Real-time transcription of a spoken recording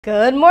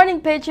Good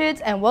morning,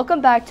 Patriots, and welcome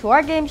back to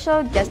our game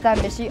show, Guess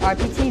That Mystery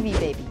RPTV,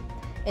 baby.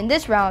 In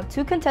this round,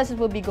 two contestants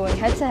will be going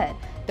head-to-head.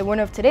 The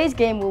winner of today's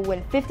game will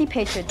win $50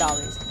 Patriot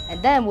dollars, and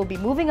then we'll be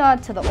moving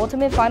on to the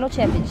Ultimate Final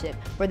Championship,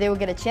 where they will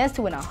get a chance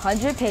to win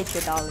 $100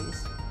 Patriot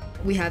dollars.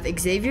 We have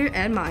Xavier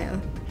and Maya.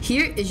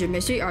 Here is your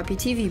Mystery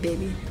RPTV,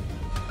 baby.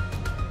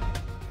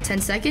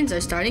 10 seconds are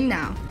starting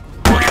now.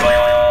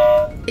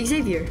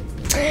 Xavier.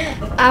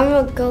 I'm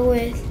gonna go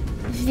with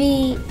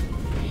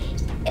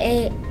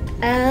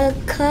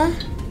Elka.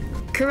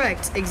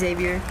 Correct,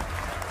 Xavier.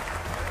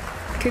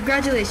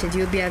 Congratulations,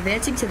 you will be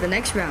advancing to the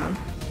next round.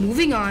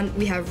 Moving on,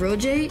 we have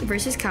Roger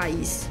versus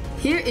Kais.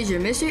 Here is your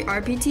Mystery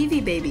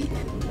RPTV, baby.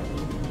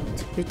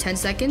 Your 10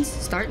 seconds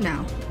start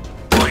now.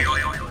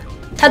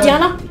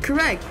 Tatiana?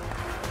 Correct.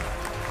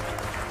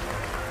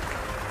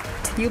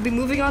 You'll be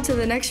moving on to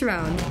the next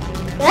round.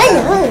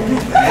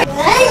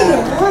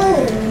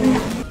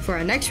 For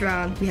our next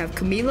round, we have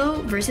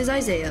Camilo versus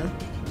Isaiah.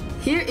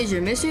 Here is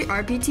your Mystery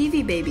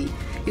RPTV, baby.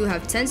 You'll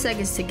have 10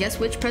 seconds to guess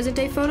which present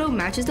day photo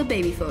matches the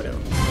baby photo.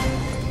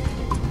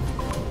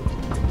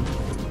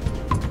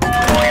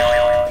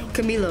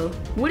 Camilo,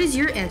 what is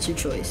your answer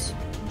choice?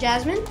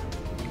 Jasmine?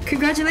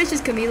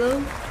 Congratulations,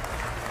 Camilo.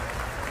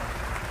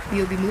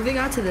 You'll be moving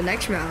on to the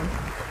next round.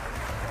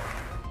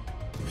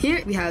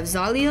 Here we have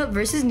Zalia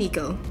versus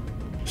Nico.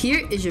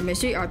 Here is your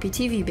Mystery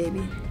RPTV,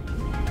 baby.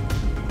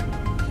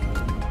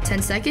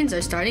 10 seconds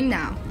are starting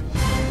now.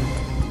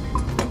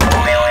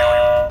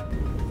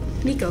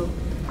 Nico.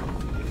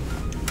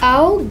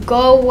 I'll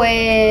go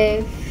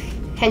with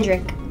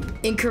Hendrik.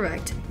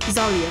 Incorrect.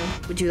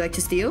 Zalia, would you like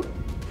to steal?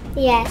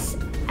 Yes,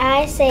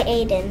 I say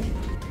Aiden.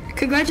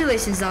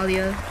 Congratulations,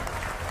 Zalia.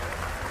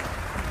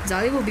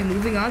 Zalia will be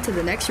moving on to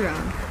the next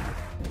round.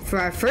 For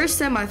our first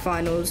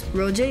semifinals,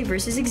 Roger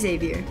versus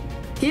Xavier.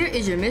 Here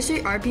is your Mystery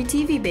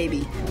RPTV,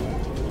 baby.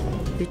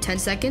 Your 10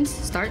 seconds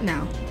start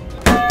now.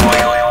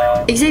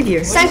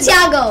 Xavier.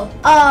 Santiago.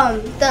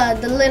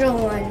 The little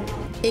one.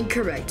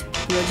 Incorrect.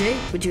 Roger,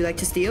 would you like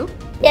to steal?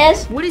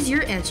 Yes. What is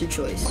your answer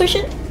choice?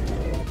 Cushion.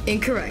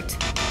 Incorrect.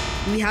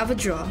 We have a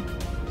draw.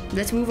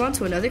 Let's move on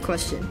to another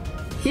question.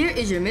 Here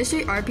is your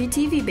Mystery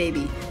RPTV,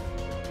 baby.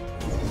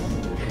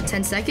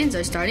 10 seconds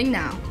are starting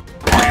now.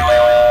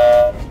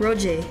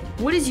 Roger,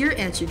 what is your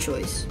answer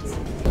choice?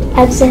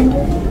 Alexander.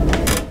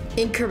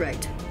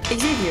 Incorrect.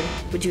 Xavier,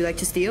 would you like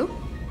to steal?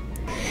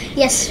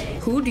 Yes.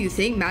 Who do you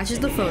think matches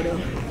the photo?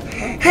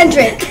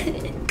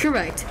 Hendrik.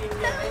 Correct.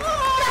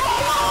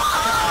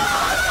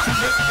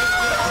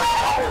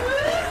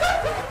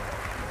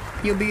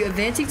 You'll be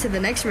advancing to the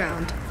next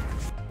round.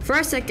 For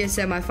our second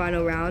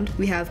semifinal round,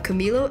 we have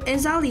Camilo and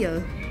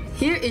Zalia.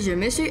 Here is your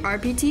Mystery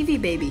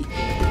RPTV, baby.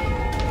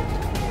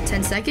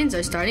 10 seconds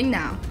are starting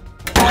now.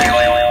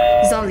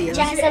 Zalia.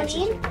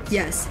 Jasmine.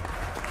 Yes.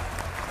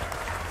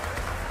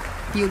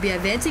 You'll be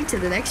advancing to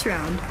the next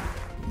round.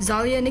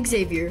 Zalia and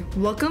Xavier,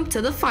 welcome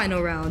to the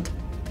final round.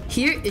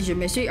 Here is your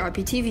Mystery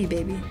RPTV,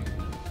 baby.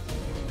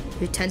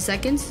 Your 10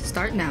 seconds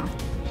start now.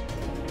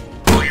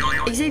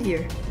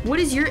 Xavier, what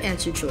is your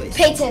answer choice?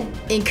 Peyton.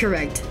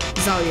 Incorrect.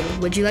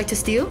 Zalia, would you like to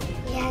steal?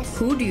 Yes.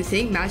 Who do you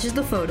think matches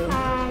the photo?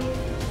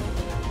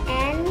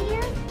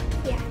 Anya?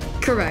 Yeah.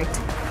 Correct.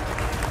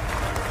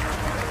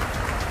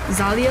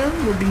 Zalia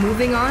will be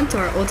moving on to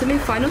our Ultimate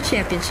Final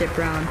Championship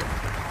round.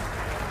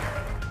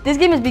 This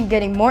game has been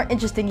getting more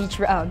interesting each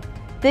round.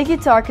 Thank you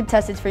to our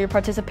contestants for your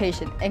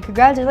participation, and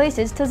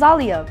congratulations to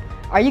Zalia.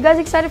 Are you guys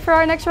excited for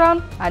our next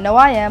round? I know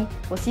I am.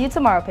 We'll see you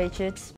tomorrow, Patriots.